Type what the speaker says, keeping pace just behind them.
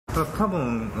多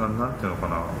分なんていうのか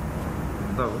な、だか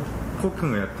らコック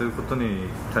ンがやってることに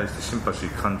対してシンパシ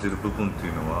ー感じる部分ってい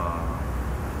うのは、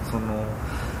その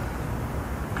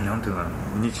なんていうかな、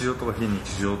日常とか非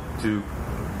日常っていう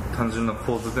単純な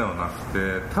構図ではなく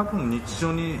て、多分日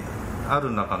常にあ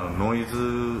る中のノイ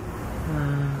ズ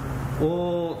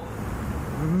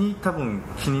に多分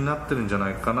気になってるんじゃ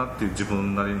ないかなっていう自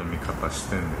分なりの見方し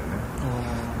てるんだよね。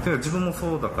で自分も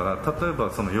そうだから、例えば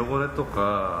その汚れと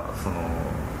かその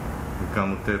ガ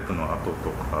ムテープの跡と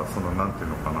か、そのなんていう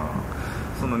のかな、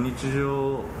その日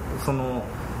常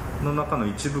の中の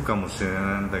一部かもしれ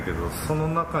ないんだけど、その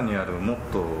中にあるもっ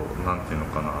となんていうの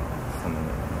かな、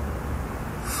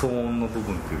その騒音の部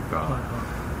分っていうか、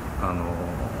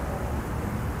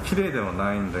綺麗では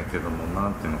ないんだけども、な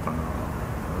んていうのかな、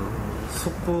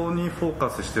そこにフォーカ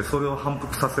スしてそれを反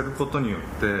復させることによっ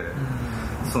て、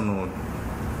その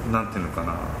なんていうのか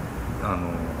な、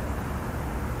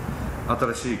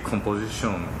新しいコンポジショ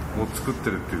ンを作って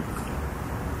るっていう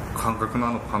感覚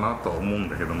なのかなとは思うん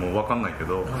だけども、分かんないけ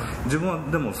ど、自分は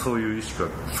でもそういう意識が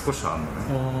少しあ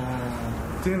るのね。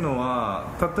っていうのは、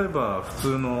例えば普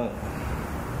通の、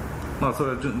まあそ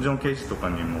れはジョン・ケージとか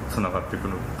にもつながってく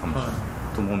るかもしれない、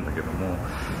と思うんだけども、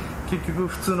結局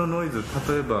普通のノイズ、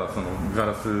例えばそのガ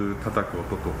ラス叩く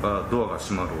音とかドアが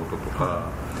閉まる音とか、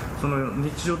その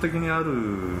日常的にある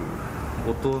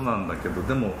音なんだけど、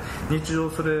でも日常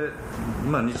それ、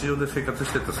まあ、日常で生活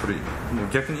しててそれもう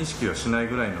逆に意識はしない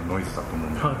ぐらいのノイズだと思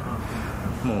うんだよね、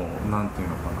もうなんていう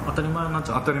のかな、当たり前になっ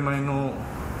ちゃう、当たり前の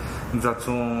雑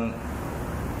音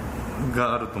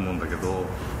があると思うんだけど、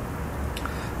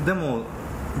でも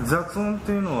雑音っ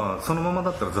ていうのはそのまま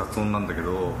だったら雑音なんだけ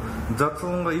ど、雑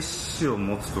音が意思を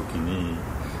持つときに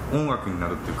音楽にな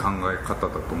るっていう考え方だ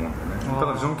と思うんだよね。だ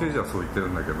からジョン・ケージはそう言ってる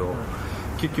んだけど、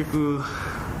結局、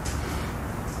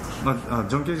まあ、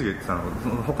ジョン・ケージが言ってたのは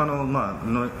他の、まあ、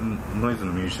ノイズ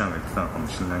のミュージシャンが言ってたのかも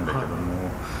しれないんだけども、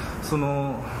そ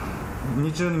の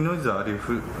日常にノイズはあり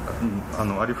ふ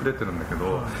れてるんだけ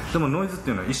ど、でもノイズって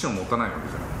いうのは意思を持たないわけ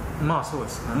じゃない。まあそうで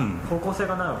すね、方向性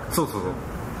がないわけです。そうそうそう。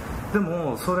で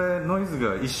もそれノイズ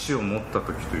が意思を持った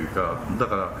時というか、だ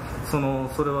からそれ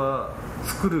は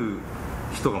作る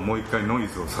人がもう一回ノイ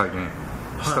ズを再現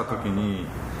した時に、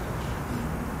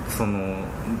その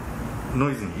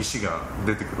ノイズに意思が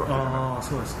出てくるわけじゃない。ああ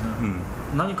そうですね、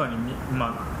何かにま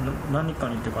あ何か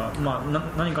にっていうか、まあ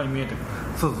何かに見えてくる。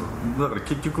そうそう、だから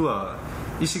結局は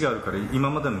意思があるから今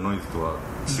までのノイズとは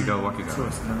違うわけじゃない。そう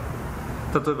ですね。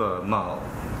例えばまあ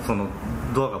その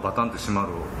ドアがバタンって閉まる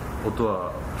音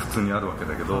は普通にあるわけ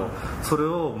だけど、それ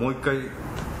をもう一回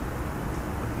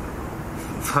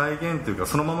再現というか、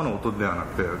そのままの音ではな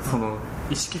くて、その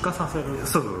意識化させる。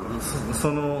そうそう、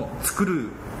その作る、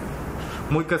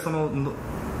もう一回その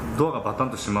ドアがバタン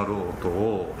と閉まる音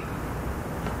を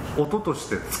音とし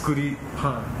て作り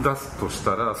出すとし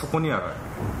たら、そこには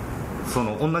そ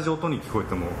の同じ音に聞こえ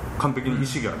ても完璧に意思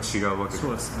が違うわけです。そ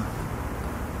うですね。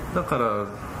だから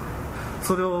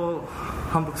それを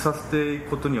反復させてい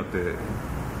くことによって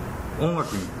音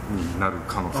楽になる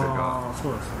可能性が、そ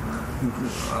うですね、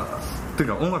っていう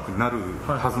か音楽になる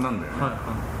はずなんだよね、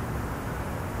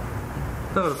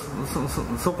だから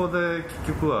そこで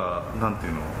結局はなんてい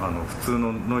うの、普通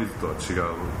のノイズとは違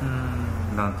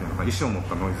う、なんていうのか、意思を持っ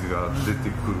たノイズが出て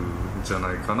くるんじゃ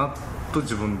ないかなと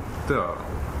自分では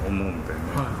思うんだよね、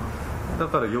だ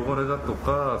から汚れだと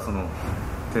かその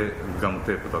ガム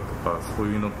テープだとかそう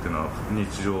いうのっていうのは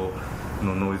日常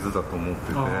のノイズだと思っ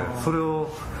てて、それを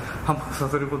反復さ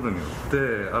せることによって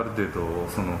ある程度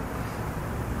その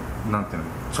なんていうの、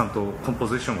ちゃんとコンポ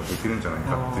ジションができるんじゃない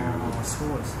かっていう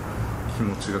気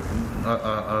持ちが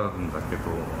あるんだけど、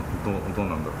どう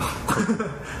なんだろ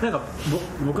うなんか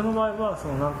僕の場合はそ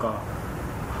のなんか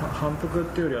反復っ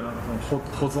ていうよりはなんかその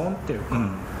保存っていうか、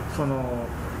その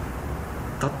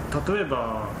例え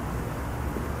ば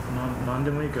なん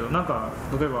でもいいけど、なんか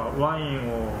例えばワイン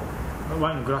の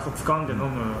グラスを掴んで飲む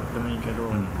でもいいけど、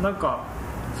なんか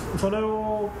それ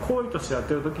を行為としてやっ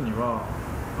てる時には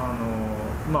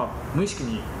まあ、無意識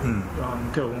に、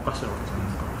手を動かしてるわけじゃない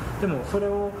ですか。でもそれ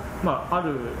を、まあ、あ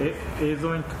る映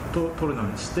像に撮るなり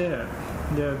して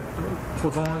で保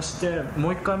存しても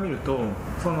う一回見ると、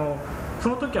その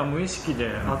時は無意識で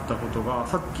あったことが、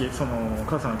さっきその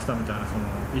母さんが言ってたみたいなその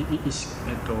意思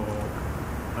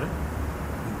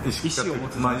を持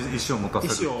つ、意思を持たせ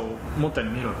る、意思を持ったよう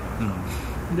に見えるわ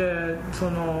けで、そ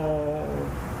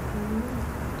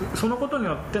のことに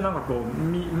よってなんかこう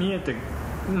見えて、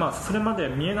まあ、それまで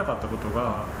見えなかったこと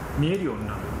が見えるように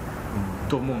なる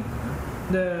と思うん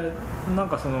だよね。でなん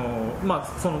かまあ、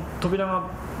その扉が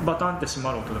バタンって閉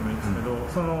まる音でもいいんですけど、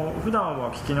その普段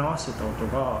は聞き流してた音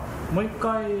がもう一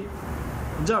回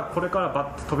じゃあこれか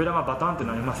ら扉がバタンって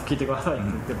なります聞いてくださいって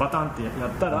言ってバタンってやっ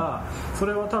たら、そ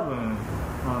れは多分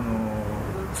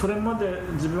それまで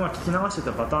自分が聞き流して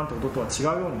たバタンって音とは違う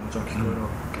ようにもちろん聞こえるわ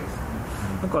けですよね。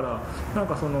だからなん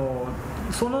かそ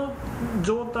の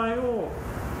状態を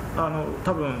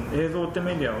多分映像って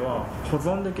メディアは保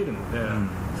存できるので、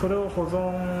それを保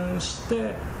存し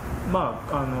て、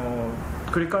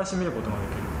繰り返し見ることがで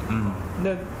きるって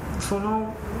いうか、でそ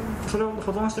れを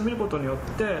保存して見ることによっ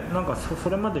てなんかそ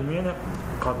れまで見えな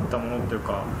かったものっていう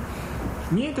か、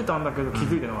見えてたんだけど気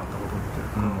づいてなかったことっていう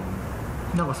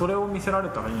か、なんかそれを見せられ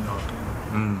たらいいなと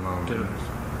思ってるんです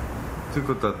よ。という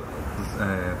ことは、あれ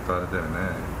だよね、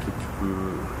結局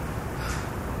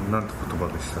なんて言葉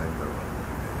でしたらいいんだろう、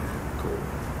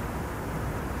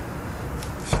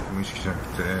無意識じゃなく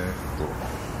てあれ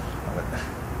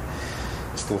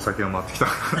ちょっとお酒が回ってきた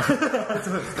そ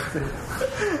うですか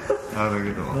あれだ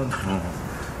けど、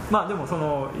まあでもそ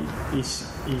の意識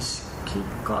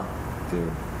化っていう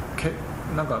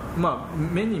なんか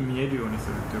目に見えるようにす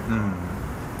るっていう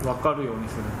か、分かるように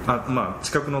するっていうか、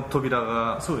近くの扉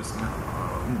が、そうですね、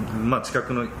近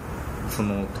くのそ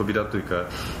の扉というか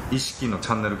意識のチ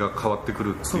ャンネルが変わってく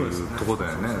るっていうところだ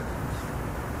よね。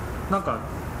なんか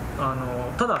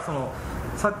ただ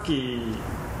さっき言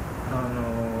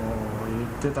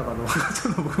ってたかどうかち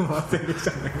ょっと僕も忘れてき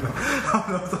たんだけど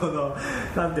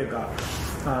なんていうか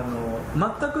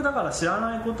全くだから知ら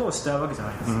ないことをしたいわけじゃ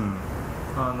ないんですよ、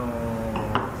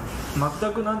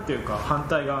全くなんていうか反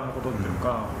対側のことっていう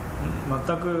か、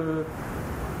全く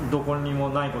どこにも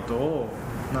ないことを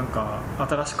なんか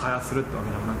新しく開発するってわけ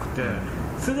ではなくて、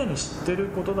すでに知ってる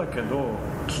ことだけど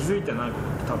気づいてないこ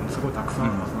とって多分すごいたくさんあ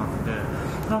るはずなので、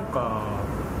なんか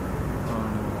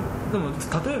でも例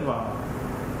えば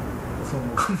その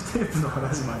ガムテープの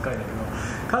話毎回だけど、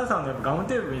カズさんのガム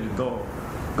テープ見ると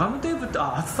ガムテープって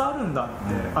厚さあるんだって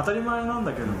当たり前なん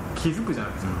だけど気づくじゃな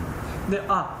いですか。で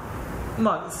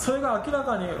それが明ら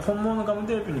かに本物のガム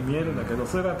テープに見えるんだけど、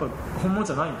それがやっぱ本物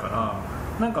じゃないから、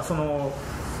なんか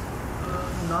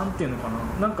なんていうのか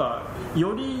な、なんか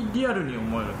よりリアルに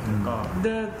思えるっていうか、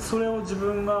でそれを自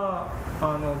分が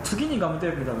次にガムテ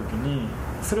ープ見た時に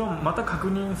それをまた確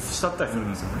認しちゃったりする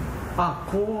んですよね。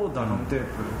こうだ、ガムテープ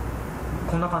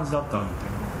こんな感じだったっていう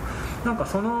の、なんか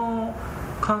その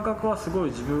感覚はすごい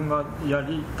自分がや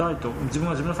りたいと、自分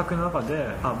が自分の作品の中で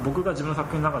僕が自分の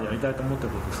作品の中でやりたいと思ってる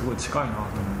こととすごい近いなと思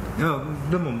って。いや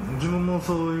でも自分も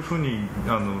そういうふうに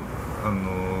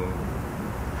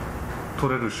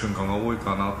取れる瞬間が多い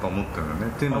かなと思ってるんだ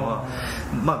よね。っていうのは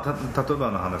例えば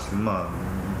の話で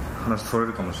話それ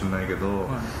るかもしれないけど、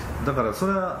だからそ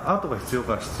れはアートが必要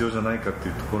か必要じゃないかって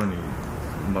いうところに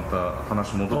また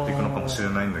話戻っていくのかもし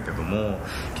れないんだけども、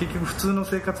結局普通の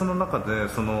生活の中で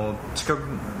その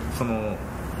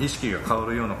意識が変わ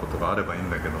るようなことがあればいいん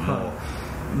だけども、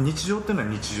日常っていうのは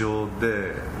日常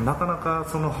でなかなか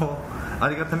あ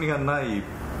りがたみがない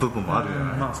部分もあるじゃ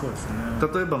ない。そうですね、例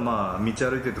えば道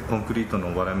歩いててコンクリート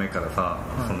の割れ目からさ、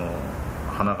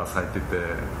花が咲いてて、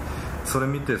それ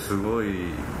見てすご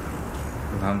い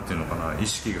なんていうのかな、意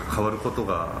識が変わること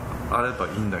があればい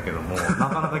いんだけどもな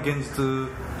かなか現実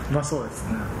そうです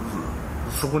ね、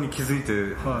そこに気づい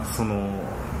て、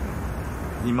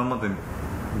今まで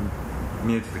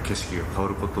見えてた景色が変わ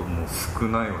ることも少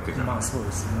ないわけじゃない。そう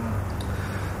ですね。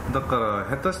だか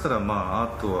ら下手したらアー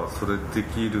トはそれで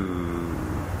きる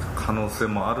可能性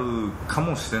もあるか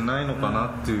もしれないのかな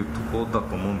っていうところだ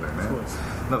と思うんだよね。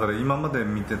だから今まで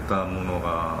見てたもの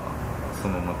が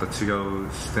また違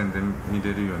う視点で見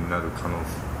れるようになる可能性、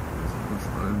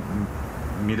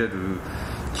見れる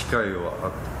機会を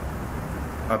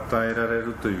与えられ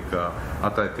るというか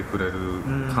与えてくれる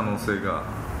可能性が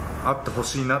あってほ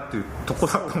しいなっていうとこ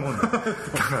だと思うんだよ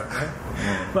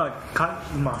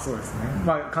そうですね、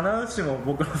必ずしも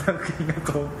僕の作品が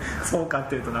そうかっ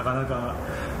ていうとなかなか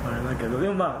あれだけど、で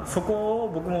もそこ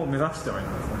を僕も目指してはいる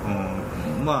んですね。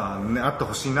あって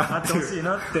ほしいなってあってほしい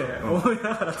なって思い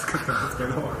ながら作ってますけど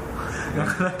な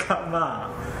かな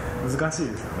か難しい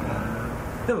ですよね。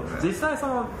でも実際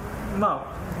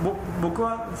僕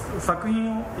は作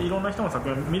品をいろんな人の作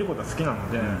品を見ることが好きな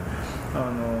ので、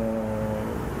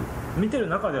見てる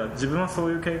中では自分はそ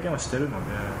ういう経験をしてるので、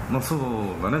そう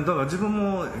だね。だから自分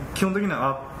も基本的に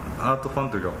はアートファン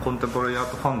というかコンテンポラリーア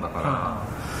ートファンだから、だ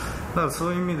からそ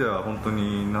ういう意味では本当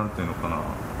になんていうのかな、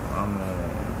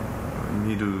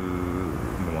見るの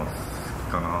は好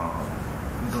きかな。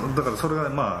だからそれが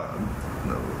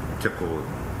結構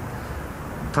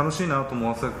楽しいなと思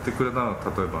わせてくれたのは、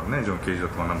例えばねジョン・ケージだ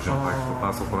とかナムジョン・パイクと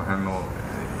かそこら辺の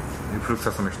フルク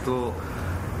サスの人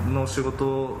の仕事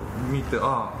を見て、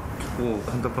構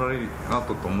コンテンポラリーアー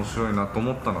トって面白いなと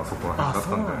思ったのはそこら辺だっ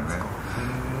たんだよね。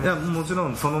いやもちろ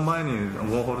んその前にウ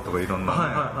ォーホルとかいろんな、ね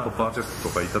ポップアーティスト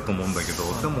とかいたと思うんだけど、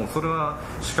でもそれは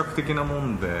視覚的なも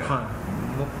んで、もっ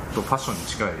とファッションに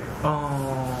近い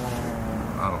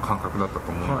感覚だった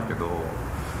と思うんだけど、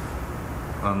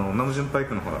ナムジュンパイ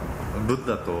クのほらブッ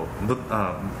ダ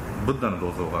の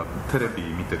銅像がテレビ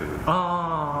見てる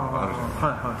ある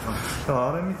じゃ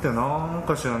ん、あれ見てなん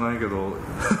か知らないけど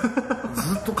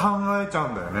ずっと考えちゃ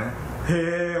うんだよね。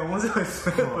へえ面白いです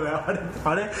ねこれ。あ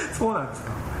れそうなんですか。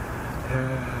だ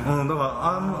か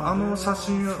らあの写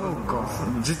真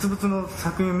実物の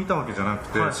作品を見たわけじゃなく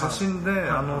て、写真で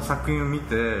あの作品を見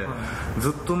て、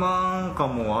ずっとなんか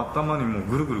もう頭にもう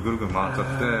ぐるぐる回っちゃっ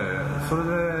て、それで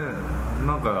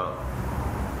なんか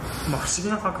不思議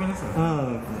な作品ですよ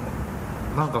ね。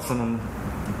なんかそのな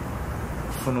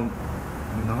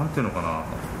んていうのかな、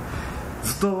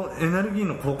ずっとエネルギー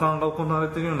の交換が行われ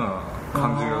ているような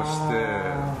感じがして、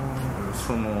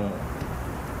そ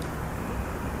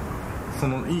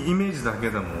のイメージだ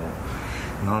けでも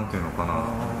なんていうのかな、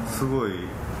すごい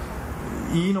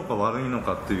いいのか悪いの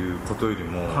かっていうことより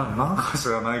も、なんか知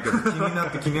らないけど気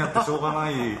になってしょうがな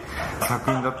い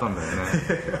作品だったんだよね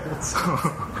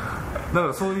だか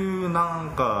らそういうな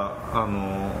んか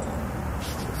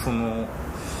その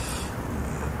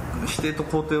否定と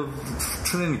肯定を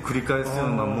常に繰り返すよう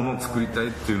なものを作りたい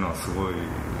っていうのはすごい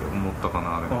思ったか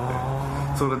な、あれ見て。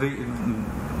それで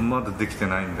まだできて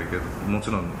ないんだけど、もち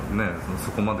ろんね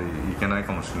そこまでいけない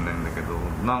かもしれないんだけど、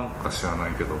なんか知らな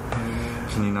いけど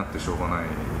気になってしょうがない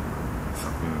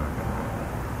作品だけ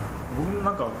どね。僕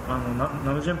なんか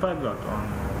ナムジュンパイクだと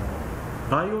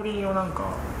バイオリンをなんか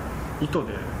糸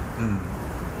で、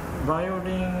バイオ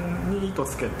リンに糸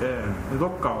つけて、ど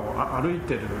っかを歩い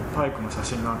てるパイクの写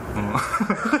真があっ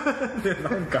て、でな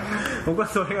んか僕は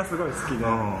それがすごい好きで、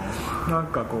なん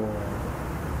かこう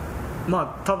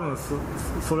多分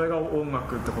それが音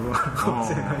楽ってことなのかもし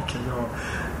れないけど、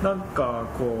なんか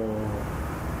こ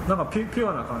うなんかピュ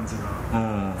アな感じが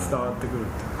伝わってくるっ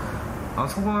ていうか、あ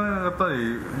そこはやっぱ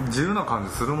り自由な感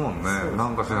じするもんね。な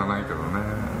んか知らないけどね、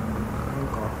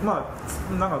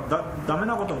なんかダメ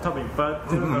なことも多分いっぱいやっ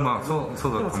てるから、そ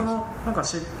うだでもそのなんか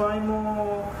失敗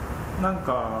もなん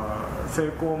か成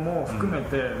功も含め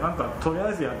て、なんかとりあ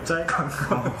えずやっちゃい感が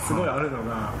すごいあるの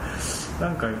が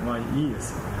なんかいいで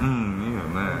すよね。いいよ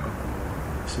ね。なんかこ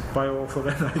う失敗を恐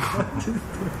れない感じで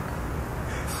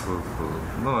そう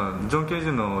だからジョン・ケー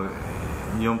ジの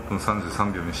4分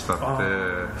33秒にしたって、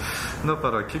だ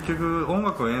から結局音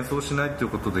楽を演奏しないっていう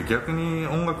ことで、逆に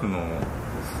音楽の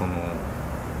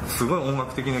すごい音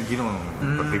楽的な議論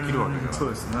ができるわけじゃない。そう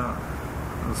ですね。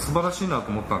素晴らしいなと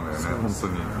思ったんだよね、本当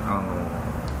に。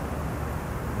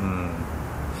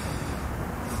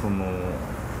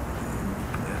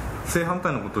正反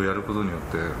対のことをやることによっ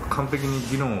て完璧に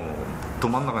議論をど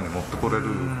真ん中に持ってこれる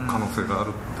可能性があ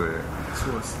るって、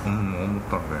そうですね、思っ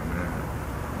たんだよ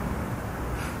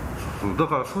ね。だ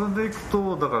からそれでいく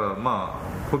と、だから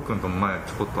ホイ君とも前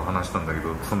ちょこっと話したんだけ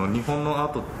ど、その日本のア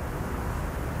ートっ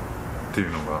てい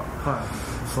うのが、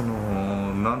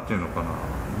なんていうのかな、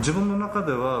自分の中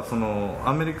ではその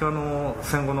アメリカの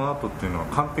戦後のアートっていうのは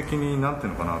完璧になんてい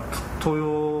うのかな、東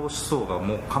洋思想が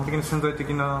もう完璧に潜在的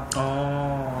な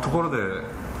ところで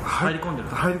入り込んで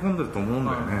ると思うん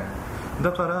だよね。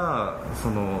だから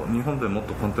その日本でもっ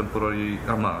とコンテンポラリ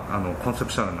ーコンセ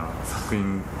プシャルな作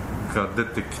品が出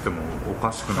てきてもお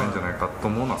かしくないんじゃないかと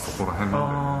思うのはそこら辺なんだ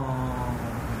よね。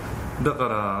だか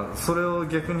らそれを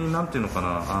逆になんていうのか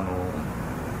な、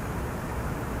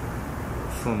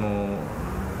その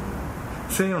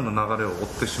西洋の流れを追っ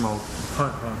てしまう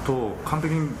と完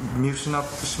璧に見失っ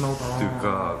てしまうっていう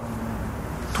か、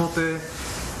到底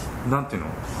なんていうの、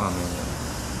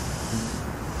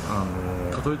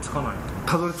たどり着かない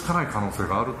可能性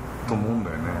があると思うんだ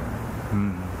よね。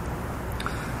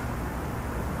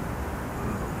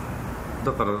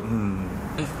だから、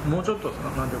もうちょっと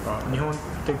なんていうか日本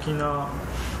的な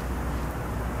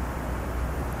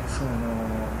その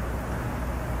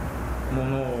も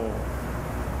のを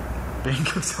勉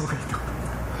強した方がいいと。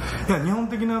いや、日本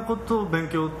的なことを勉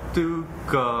強っていう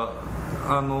か、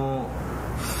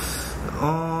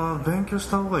勉強し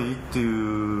た方がいいってい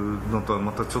うのとは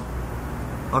またちょっ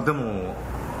と、でも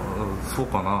そう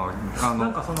かな、な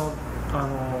んかその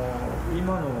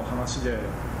今の話で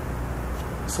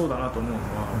そうだなと思うのは、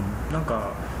なん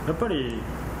かやっぱり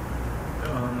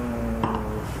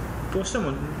どうして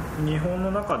も日本の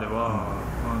中では、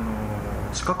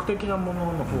視覚的なもの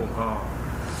の方が、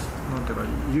なんていうか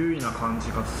優位な感じ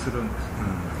がするんです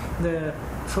ね。で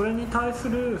それに対す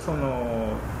るそ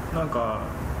のなんか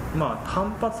まあ、反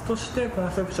発としてコ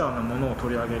ンセプチュアルなものを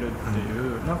取り上げるって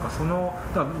いう、なんかだか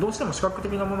らどうしても視覚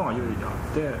的なものが優位であっ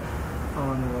て、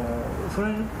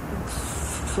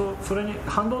それに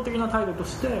反動的な態度と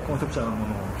してコンセプチュアルなも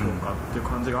のを評価っていう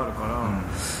感じがあるか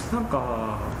ら、なん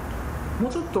かも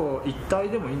うちょっと一体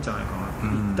でもいいんじゃないか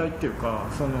な、一体っていうか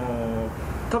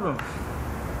多分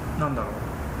なんだろう、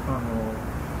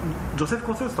ジョセフ・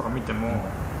コステスとか見ても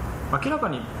明らか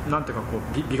になんていうかこう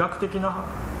美学的な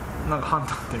なんか判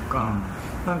断っていうか、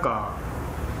なんか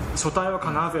書体は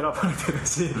必ず選ばれてる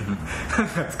し、なん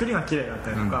か作りが綺麗だった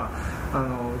りとか、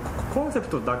コンセプ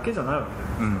トだけじゃないわ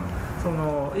けです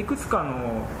よ、いくつか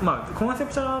の、まあ、コンセ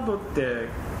プチュアルアートって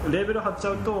レーベル貼っち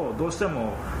ゃうとどうして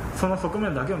もその側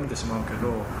面だけを見てしまうけ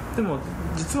ど、でも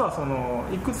実は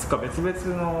いくつか別々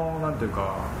のなんていう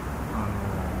か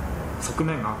側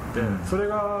面があって、それ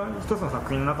が一つの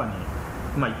作品の中に、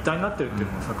まあ、一体になってるってい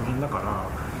うのが作品だから、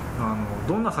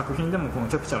どんな作品でもコ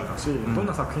ンセプチュアルだし、どん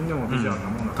な作品でもビジュアルな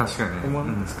ものだと思う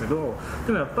んですけど、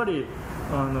でもやっぱり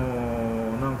な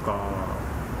んか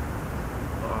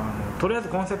とりあえず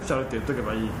コンセプチュアルって言っとけ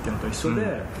ばいいっていうのと一緒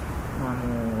で、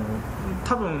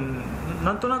多分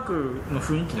なんとなくの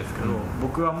雰囲気ですけど、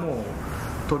僕はもう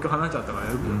東京離れちゃったから、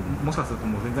もしかすると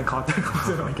もう全然変わってるかも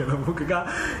しれないけど僕が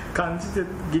感じて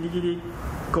ギリギリ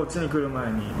こっちに来る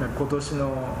前に今年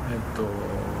の、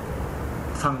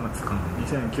3月か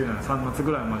2009年の3月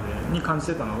ぐらいまでに感じ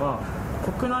てたのは、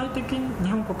日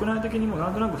本国内的にも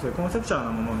なんとなくそういうコンセプチュアル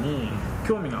なものに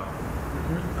興味が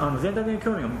全体的に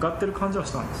興味が向かってる感じは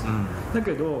したんですよ、だ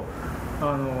けど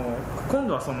今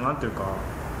度はなんていうか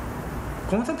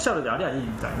コンセプチュアルでありゃいいみ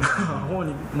たいな方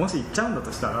にもし行っちゃうんだ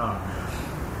としたら、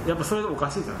やっぱそれでお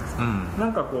かしいじゃないですか、な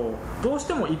んかこうどうし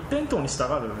ても一辺倒にした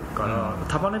がるから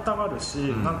束ねたがるし、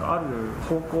なんかある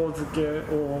方向づけ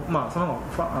を、まあ、その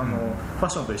ファッ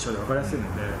ションと一緒で分かりやすいの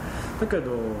で、だけ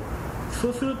どそ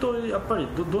うするとやっぱり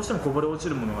どうしてもこぼれ落ち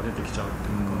るものが出てきちゃうって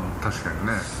いうか、確かに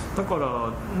ね。だか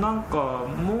らなんか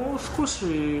もう少し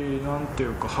なんてい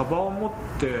うか幅を持っ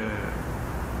て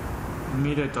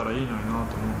見れたらいいのになと思うん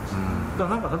ですよね、だ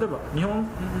からなんか例えば日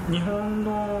本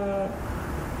の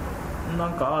な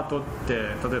んかアートって例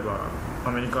えば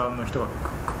アメリカの人が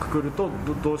くくると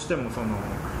どうしてもなんか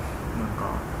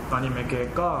アニメ系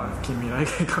か近未来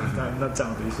系かみたいになっちゃう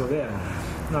のと一緒で、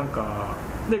なんか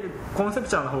でコンセプ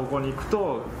チュアルな方向に行く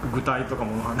と具体とか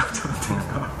ものになっちゃうっていう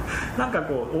か、なんか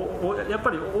こうやっ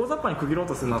ぱり大雑把に区切ろう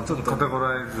とするとちょっとカテゴ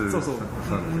ライズ難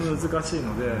しい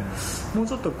ので、もう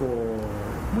ちょっと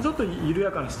緩や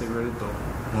かにしてくれると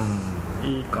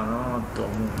いいかなとは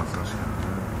思うんですよね。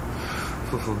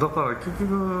そうだから結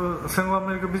局戦後ア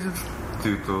メリカ美術って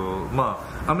いうと、ま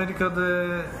あ、アメリカで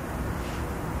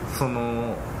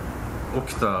起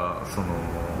きた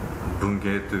文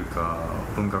芸というか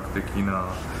文学的な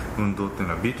運動っていう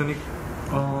のはビー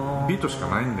トしか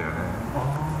ないんだよね。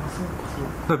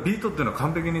だからビートっていうのは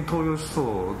完璧に東洋思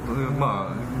想、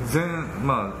まあ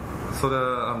それ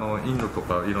はインドと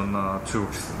かいろんな中国の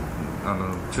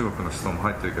思想も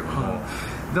入ってるけども、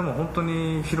でも本当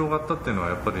に広がったっていうのは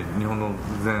やっぱり日本の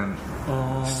禅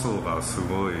思想がす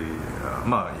ごい、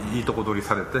まあ、いいとこ取り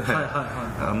されて、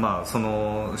まあ、そ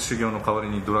の修行の代わり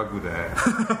にドラッグで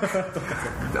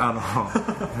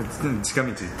近道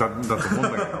行ったんだと思うん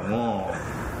だけども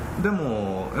で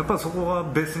もやっぱりそこが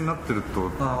ベースになってる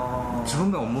と自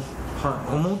分が思う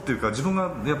っていうか、自分が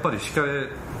やっぱり惹かれ、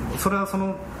それは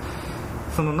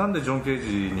なんでジョン・ケ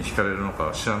ージに惹かれるの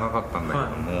か知らなかったんだけど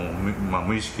も、まあ、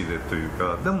無意識でという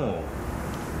か、でもや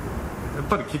っ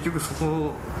ぱり結局東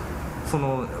洋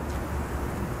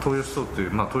思想ってい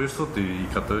う、まあ、東洋思想っていう言い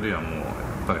方よりはもうやっ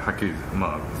ぱりはっきり、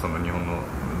まあ、日本の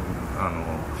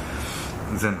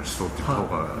禅の思想っていう方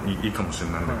がいいかもしれ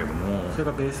ないんだけども、それ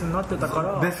がベースになってたか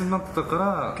ら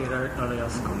受けられや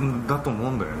すかだと思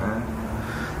うんだよね。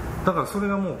だからそれ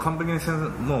がもう完璧に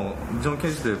もうジョン・ケ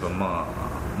ージといえば、ま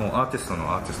あもうアーティスト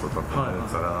のアーティストだと思う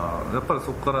から、やっぱり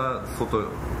そこから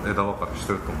枝分かれし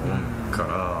てると思うか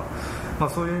ら、まあ、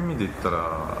そういう意味で言った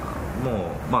ら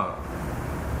もう、ま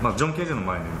あ、ジョン・ケージの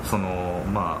前に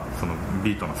まあ、その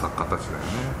ビートの作家たちだよね、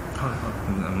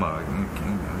まあ、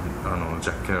ジ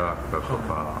ャック・ケラーだと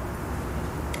か、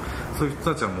そういう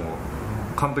人たちはもう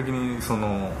完璧に日本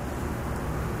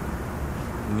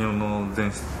の禅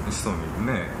思想に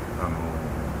ね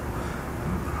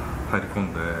入り込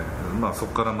んで、まあ、そ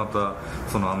こからまた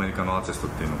アメリカのアーティスト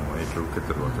っていうのも影響を受け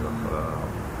てるわけだ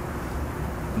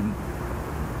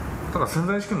から、潜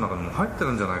在意識の中にも入って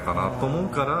るんじゃないかなと思う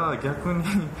から、逆に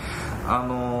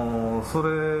そ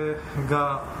れ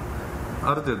が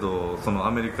ある程度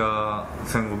アメリカ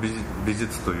戦後美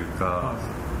術というか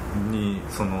に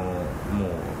も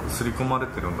う刷り込まれ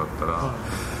てるんだったら、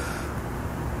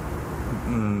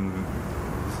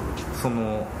そ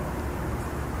の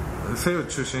西洋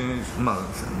中心、そ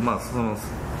の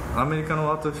アメリカ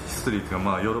のアートヒストリーという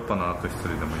か、ヨーロッパのアートヒスト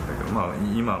リーでもいいんだけど、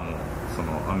今もそ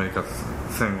のアメリカ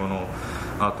戦後の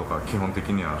アートが基本的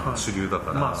には主流だ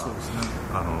から、そうですね、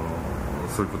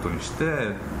そういうことにして、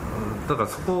だから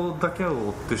そこだけを追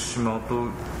ってしまうと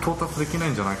到達できな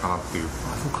いんじゃないかなっていう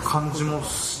感じも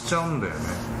しちゃうんだよね。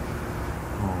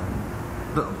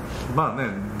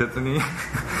別に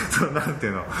なんてい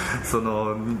うの、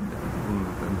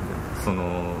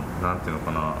なんていうの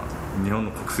かな、日本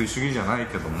の国粋主義じゃない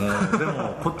けどもで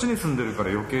もこっちに住んでるから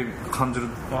余計感じる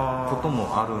こと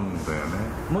もあるんだよね。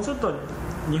もうちょっと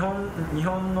日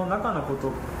本の中のこ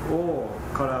と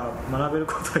から学べる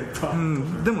ことはいっぱいあ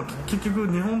る、でも結局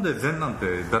日本で禅なん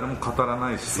て誰も語ら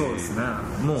ないし、そうですね、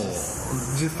もう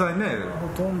実際ね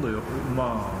ほとんど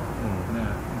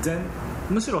禅、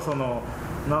むしろ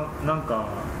なんか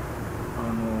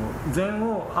禅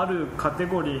をあるカテ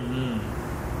ゴリーに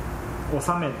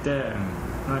収めて、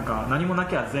なんか何もな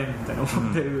きゃ禅みたいな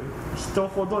思ってる人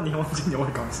ほど日本人に多い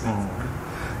かもしれないですね。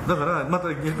だからま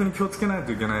た逆に気をつけない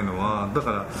といけないのは、だ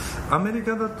からアメリ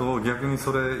カだと逆に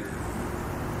それ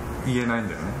言えないん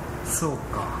だよね。そう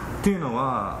か。っていうの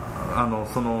は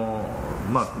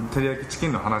照り焼きチキ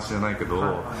ンの話じゃないけ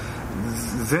ど、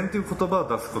禅という言葉を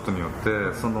出すことによってな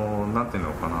んていう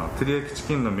のかな、照り焼きチ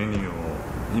キンのメニューを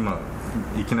今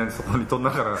いきなりそこに飛ん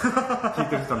だから聞い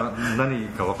てる人は何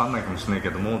か分かんないかもしれないけ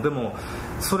ども、でも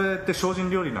それって精進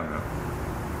料理なのよ、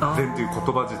禅という言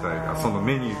葉自体がその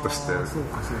メニューとして。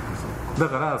だ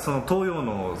からその東洋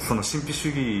のその神秘主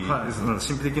義、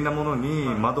神秘的なものに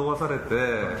惑わされて、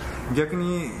逆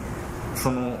に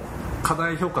その過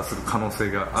大評価する可能性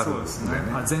があるんだよ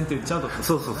ね。禅って言っちゃうと。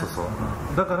そう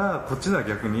だからこっちでは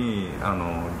逆に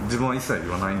自分は一切言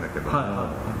わないんだけども、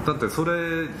だってそ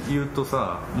れ言うと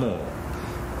さ、もう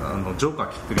ジョーカ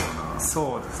ー切ってるような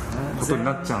そうですね、ことに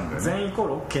なっちゃうんだよね。禅イコー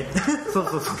ル OK そう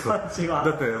だ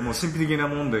ってもう神秘的な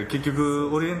もんで、結局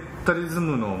オリエンタリズ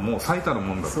ムのもう最たる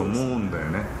もんだと思うんだよ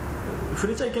ね。触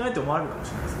れちゃいけないと思われるかも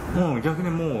しれないですね。逆に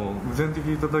もう禅的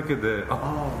聞いただけで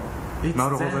な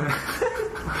るほどね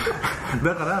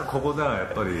だからここではや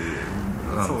っぱり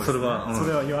それは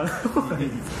言わない方がい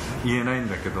い言えないん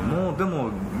だけども、で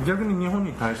も逆に日本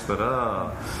に対した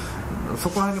らそ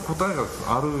こら辺に答えが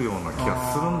あるような気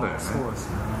がするんだよね。そうです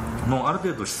ね。もうある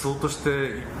程度思想とし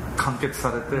て完結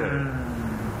されて、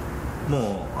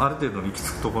もうある程度に行き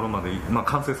着くところまで、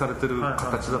完成されてる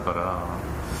形だから、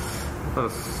だから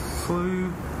そういう、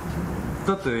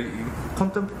だってコ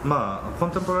ンテン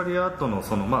ポラリーアートの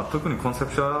特にコンセ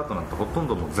プチュアルアートなんてほとん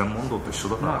どもう全問答と一緒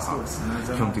だから、そうです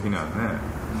ね、基本的にはね、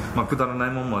くだらな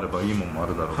いもんもあればいいもんもあ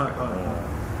るだろうけども、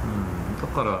だ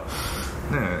から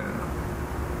ね、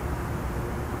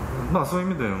そういう意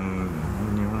味で日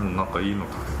本なんかいいの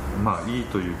か、いい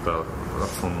というか、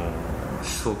その思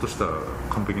想としては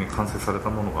完璧に完成された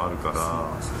ものがあるから、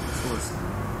そうですね。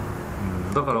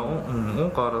だから大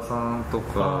川原さんと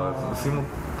か杉本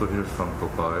博さんと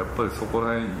かやっぱりそこ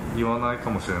ら辺言わないか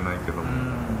もしれないけども、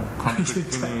完璧に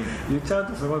言っちゃう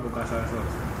とすごい誤解されそう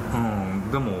ですね。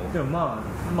でも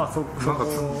なんか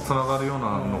つながるよう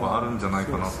なのがあるんじゃない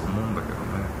かなと思うんだけど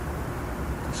ね。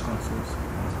確かにそうですよ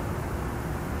ね。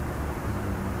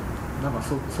なんか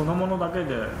そのものだけ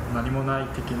で何もない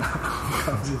的な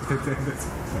感じで全然です、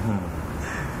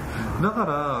だ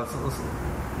か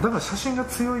ら写真が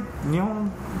強い、日本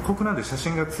国内で写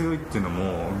真が強いっていうの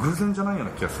も偶然じゃないよう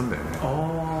な気がするんだよね。だか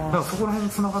らそこら辺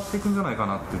に繋がっていくんじゃないか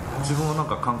なって自分はなん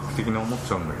か感覚的に思っ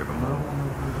ちゃうんだけども、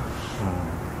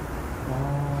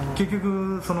結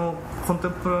局そのコンテ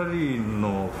ンポラリー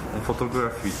のフォトグラ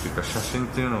フィーっていうか写真っ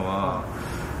ていうのは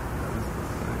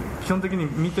基本的に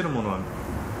見てるものは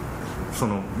そ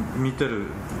の見てる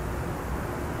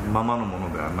ままのも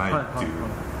のではないっていう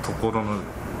ところの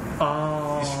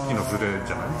意識のズレ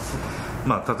じゃない。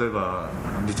例えば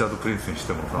リチャード・プリンスにし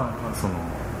てもさ、その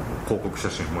広告写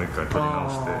真もう一回撮り直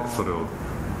してそれを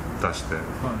出して、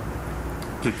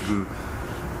結局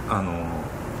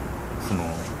その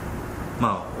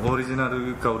オリジナ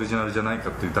ルかオリジナルじゃないか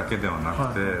っていうだけではな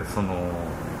くて、その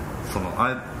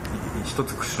一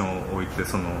つクッションを置いて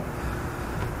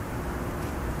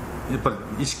やっぱり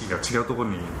意識が違うとこ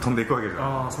ろに飛んでいくわけじゃない。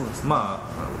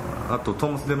あとト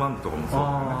ーマス・デ・マンドとかもそうだ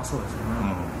よね。そうですよ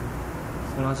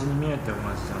ね、同じに見えて同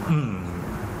じじゃない、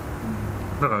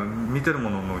だから見てるも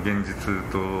のの現実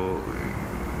と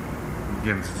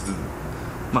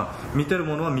見てる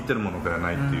ものは見てるものでは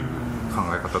ないっていう考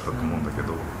え方だと思うんだけ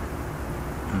ど、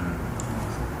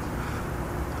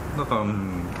だから、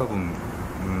多分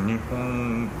日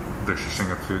本で写真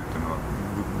が強いっていうのは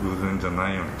偶然じゃ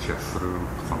ないような気がする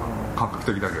かな、感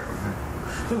覚的だけどね。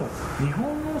でも日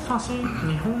本の写真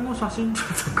ちょっ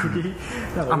と区切り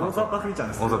なんか大雑把すぎちゃう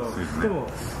んですけど、でも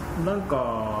なんか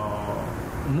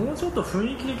もうちょっと雰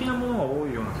囲気的なものが多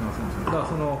いような気がするんですよ。だから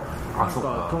そのなん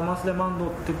かトーマス・デ・マン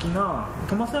ド的な、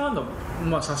トーマス・デ・マンドは、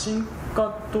まあ、写真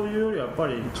家というよりはやっぱ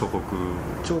り彫刻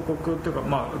っていうか、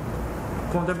まあ、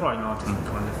コンテンポラリーなアーティストって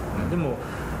感じですよね、でも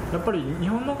やっぱり日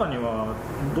本の中には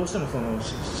どうしてもその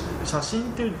写真っ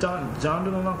ていうジャン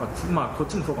ルのなんか、まあ、こっ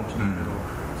ちもそうかもしれないけど、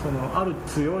そのある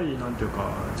強いなんていうか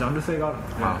ジャンル性があるの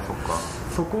で、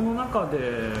そこの中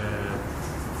で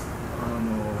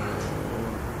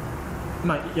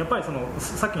まあ、やっぱりその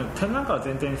さっきの展覧会を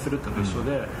前提にするっていうのと一緒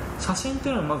で、写真って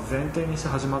いうのをまず前提にして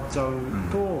始まっちゃう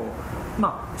と、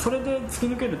まあ、それで突き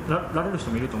抜けられる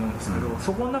人もいると思うんですけど、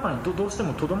そこの中にどうして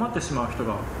もとどまってしまう人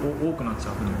が多くなっち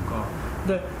ゃうというか、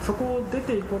でそこを出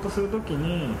ていこうとするとき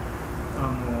に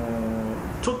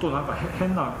ちょっとなんか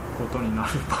変なことにな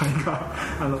る場合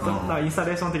がインスタ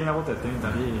レーション的なことやってみた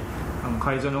り、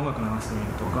会場に音楽流してみ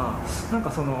るとか、なんか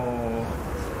その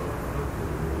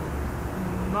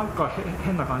なんか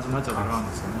変な感じになっちゃう時があるん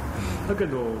ですよね。だけ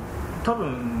ど多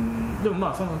分でも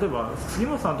まあその例えば杉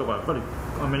本さんとかやっぱり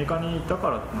アメリカにいたか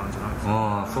らなんじゃないです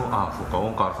か、ね、そうか、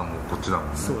大川さんもこっちだもん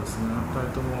ね。そうですね、2人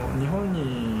とも日本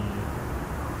にい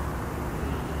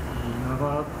な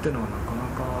がらっていうのはなかな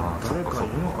か誰かい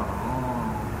るのかな。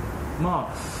ま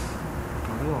あ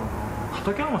誰だろうな、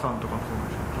畠山さんとかもそう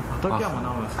でしょ。畠山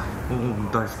直哉さん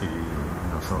大好きな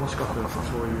さ、もしかするとそう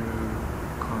いう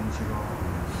感じが、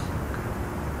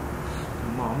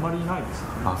まあ、あんまりいないですよ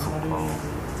ね。そうか。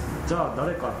じゃあ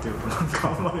誰かっていうとなん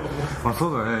かあんまり思うそ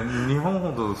うだね、日本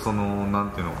ほどそのなん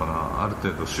ていうのかな、ある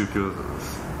程度宗教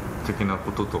的な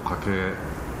ことと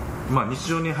まあ、日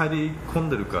常に入り込ん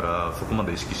でるからそこま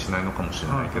で意識しないのかもしれ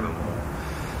ないけども、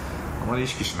あまり意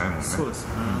識しないもんね。そうです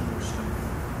ね、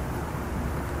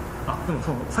でも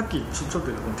さっきちょっと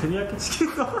言った照り焼きチキン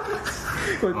のこ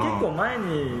れ結構前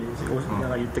にな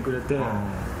んか言ってくれて、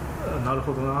なる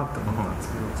ほどなって思ったんです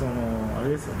けど、あれ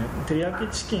ですよね、照り焼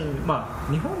きチキン、ま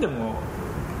あ日本でも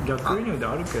逆輸入で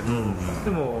あるけど、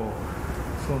でも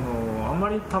あんま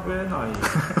り食べないですよね、日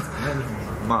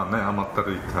本まあね、甘った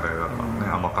るいタレだから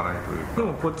ね、甘辛いというか。で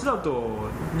もこっちだと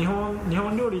日本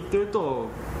料理っていうと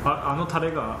タレ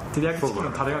が、照り焼きチキン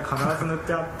のタレが必ず塗っ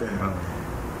てあってな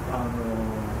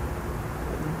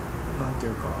んて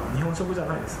いうか日本食じゃ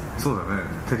ないですよね。そうだね、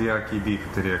照り焼きビーフ、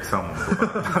照り焼きサーモンと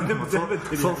かでも全部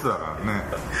ソースだからね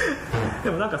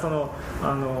でもなんかなんだっ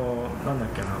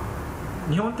けな、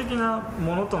日本的な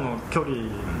ものとの距離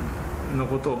の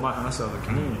ことを前話した時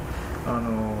に、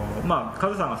まあカ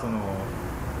ズさんが照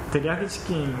り焼きチ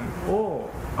キンを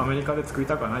アメリカで作り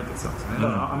たくはないって言ってたんですね。だ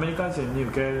からアメリカ人に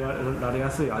受け入れられや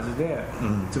すい味で、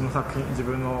自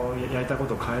分のやりたいこ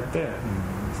とを変えて、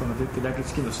照り焼き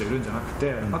チキンとして売るんじゃなく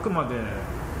て、あくまで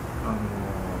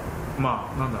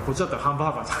まあなんだ、こっちだったらハン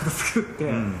バーガーちゃんと作っ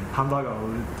て、ハンバーガーを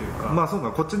売るっていうか、まあそうだ、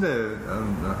こっちで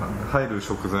入る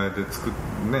食材で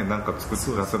なんか作っ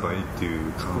て出せばいいっていう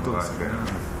考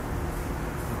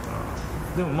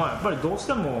えで、でもまあやっぱりどうし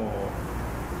ても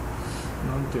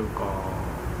なんていうか、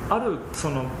ある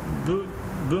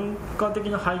文化的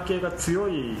な背景が強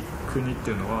い国って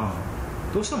いうのは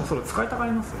どうしてもそれを使いたが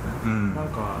りますよね、なん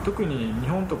か特に日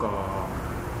本とかは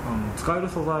使える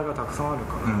素材がたくさんある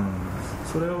から、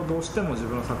それをどうしても自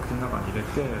分の作品の中に入れ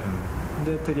て、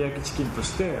で照り焼きチキンと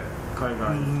して海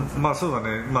外に、まあそうだ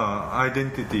ね、まあアイデ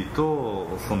ンティティと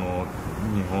日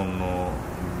本の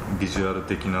ビジュアル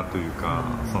的なというか、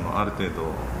ある程度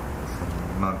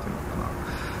なんていうのかな、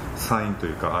サインと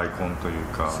いうかアイコンという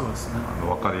か、そうですね、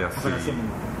分かりやすい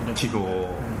記号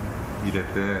を入れ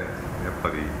て、やっぱ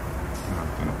りなん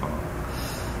ていうのかな、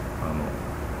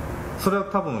それは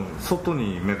多分外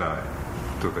に目が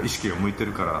というか意識が向いて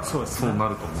るからそうな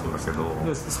ると思うんだけど、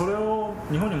でそれを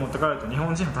日本に持って帰ると日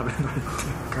本人は食べれないってい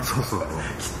うか、そうきっと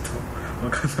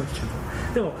分かんない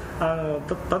けど、でも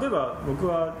例えば僕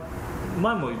は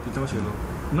前も言ってましたけど、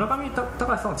村上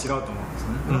隆さんは違うと思うんですよ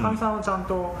ね。村上さんはちゃん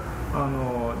と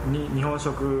日本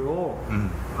食を、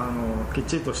きっ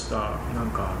ちりとしたな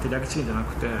んか照り焼きチキンじゃな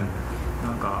くて、な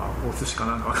んかお寿司か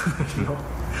なんかわかんないけど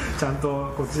ちゃん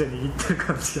とこっちで握ってる感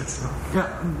じがします。いや、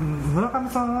村上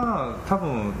さんは多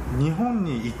分日本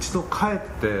に一度帰っ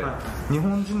て、日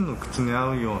本人の口に合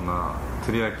うような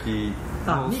照り焼き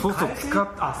のソースを使っ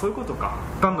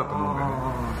たんだと思うんだよね。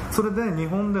それで日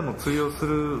本でも通用す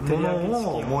るもの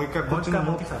をもう一回こっちに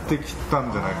持ってきた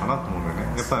んじゃないかなと思うんだよ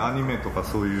ね。やっぱりアニメとか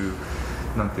そういう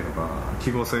なんていうのかな、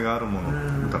記号性があるもの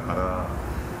だか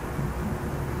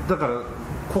ら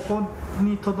ここ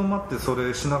にとどまってそ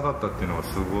れしなかったっていうのは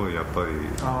すごいやっぱり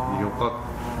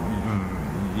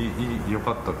良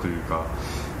かったというか、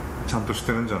ちゃんとし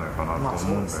てるんじゃないかなと思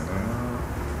うんだよね。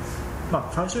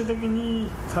最終的に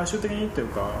っていう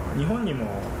か日本に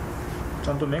もち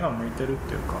ゃんと目が向いてるっ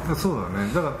ていうか。そうだ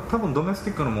ね。だから多分ドメス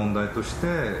ティックの問題として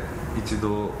一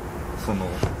度その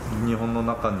日本の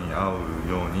中に合う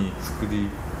ように作り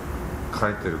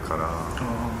変えてるから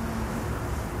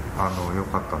良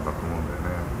かったんだと思うんだよ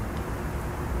ね。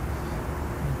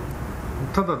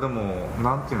ただでも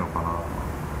なんていうのか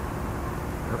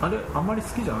な、あれあんまり好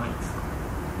きじゃないんですか、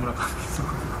村上さん。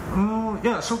い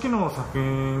や初期の作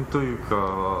品という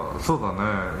かそうだね、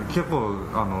結構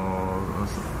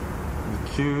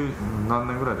何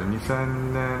年ぐらいで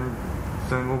2000年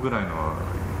前後ぐらいのは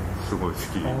すごい好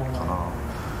きかな。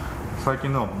最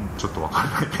近のはちょっと分から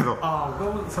ないけど、僕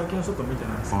は最近はちょっと見て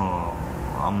ないですけど、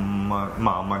あんま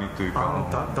りというか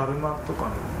だるまとか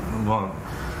の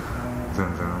全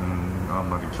然あん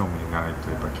まり興味ないと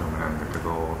いえば興味ないんだけ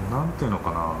ど、なんていうの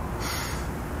かな、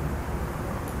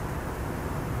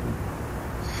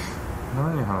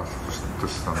何話すと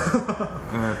したの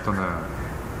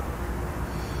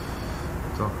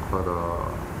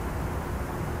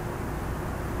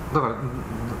だから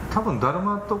多分だる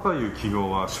まとかいう企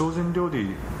業は精進料理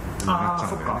になっちゃ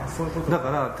うんだよね。だか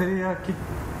ら照り焼き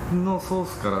のソー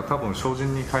スから多分精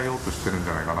進に変えようとしてるんじ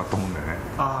ゃないかなと思うんだよね。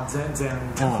全然、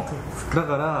だ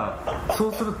からそ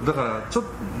うするだか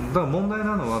ら問題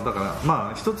なのは、だか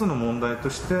ら一つの問題と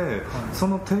して、そ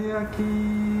の照り焼き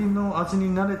の味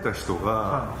に慣れた人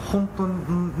が本当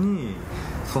に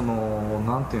その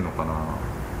なんていうのかな、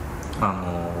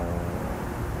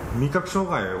味覚障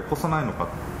害を起こさないのかっ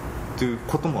ていう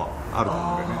こともあると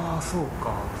思うんだよね。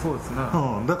そうですね、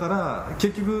だから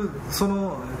結局そ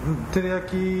の照り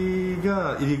焼き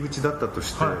が入り口だったと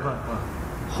して、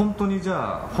本当にじ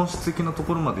ゃあ本質的なと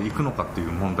ころまで行くのかってい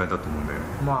う問題だと思うんだよね。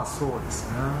そうで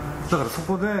すね。だからそ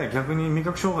こで逆に味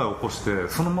覚障害を起こして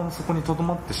そのままそこにとど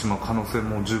まってしまう可能性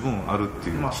も十分あるって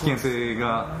いう危険性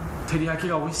が、照り焼き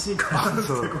が美味しいからってことです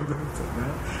よね。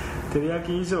照り焼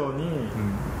き以上に、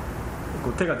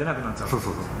手が出なくなっちゃう。そう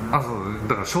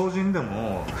だから精進で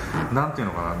もなんていう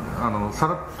のかな、さ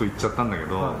らっと言っちゃったんだけ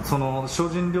ど、その精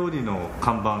進料理の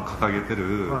看板掲げて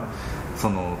る、そ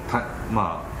の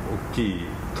大きい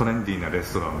トレンディーなレ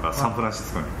ストランがサンフランシ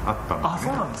スコにあったんだよね。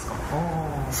そうなんですか。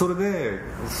それで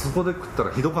そこで食った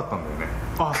らひどかったんだよね。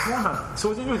そうなんだ。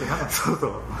精進料理じゃなかった。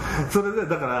それで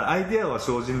だからアイデアは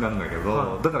精進なんだけ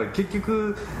ど、だから結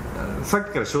局さっ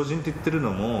きから精進って言ってる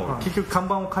のも、結局看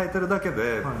板を変えてるだけ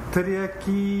で、照り焼き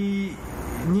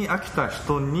に飽きた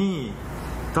人に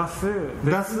出す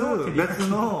別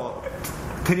の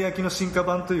照り焼きの進化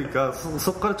版というか、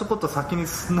そこからちょこっと先に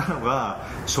進んだのが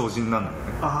精進なんだよね。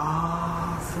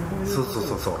そう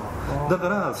だか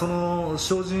らその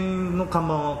精進の看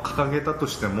板を掲げたと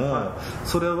しても、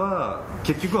それは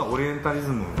結局はオリエンタリズ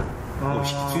ムを引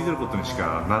き継いでることにし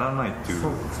かならないっていう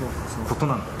こと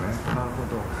なんだよね。なる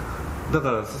ほど。だ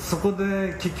からそこ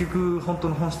で結局本当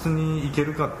の本質に行け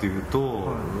るかっていう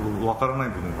と、分からない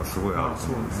部分がすごいある。そう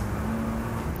ですね。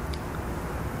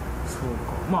そ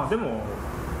うか。でも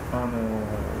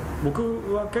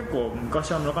僕は結構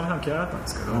昔は村上さん嫌いだったんで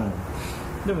すけど、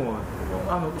でも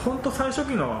本当最初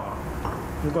期のは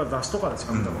僕は雑誌とかでし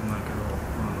か見たことないけど、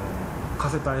カ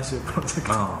セ大衆プロジェク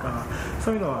トとか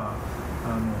そういうのは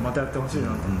またやってほしいな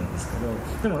と思うんですけ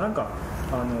ど、でもなんか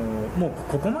もう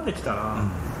ここまで来たら、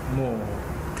も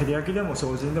う照り焼きでも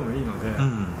精進でもいいので、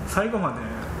最後まで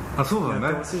やって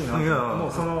ほしいなと。も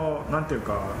うそのなんていう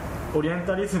かオリエン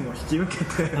タリズムを引き受け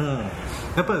て、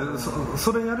やっぱり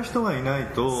それやる人がいない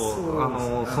と、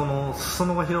裾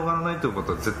野が広がらないというこ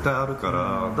とは絶対あるか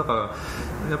ら、だか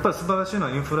らやっぱり素晴らしいの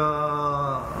はインフラ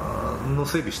の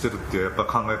整備してるっていうやっぱ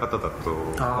考え方だと思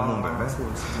うんだよね。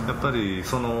やっぱり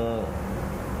その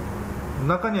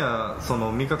中にはそ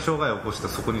の味覚障害を起こして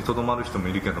そこにとどまる人も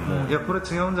いるけども、いやこれ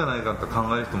違うんじゃないかって考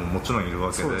える人ももちろんいる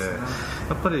わけで、や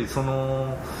っぱりそ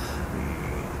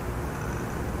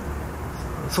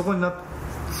こに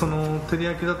その照り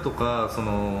焼きだとか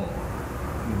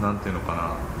なんていうのか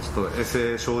な、ちょっとエ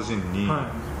セ精進に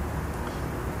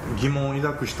疑問を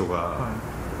抱く人が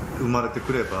生まれて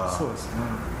くれば、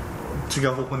違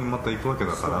う方向にまた行くわけ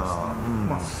だか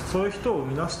ら、そういう人を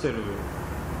生み出してる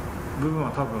部分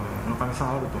は多分中見さん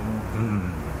あると思うので、なん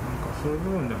かそういう部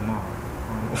分で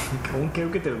恩恵を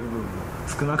受けてる部分も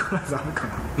少なからずあるか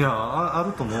な。いやあ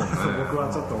ると思うね。僕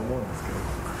はちょっと思うんですけど。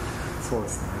そうで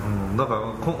すね。だから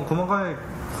細かい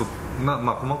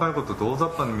ことって大雑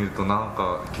把に見るとなん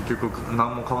か結局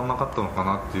何も変わらなかったのか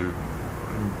なっていう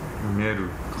見える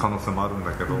可能性もあるん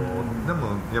だけど、で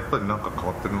もやっぱりなんか変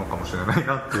わってるのかもしれない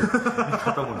なっていう見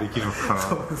方もできるのかな。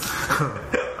そうです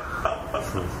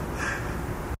ね。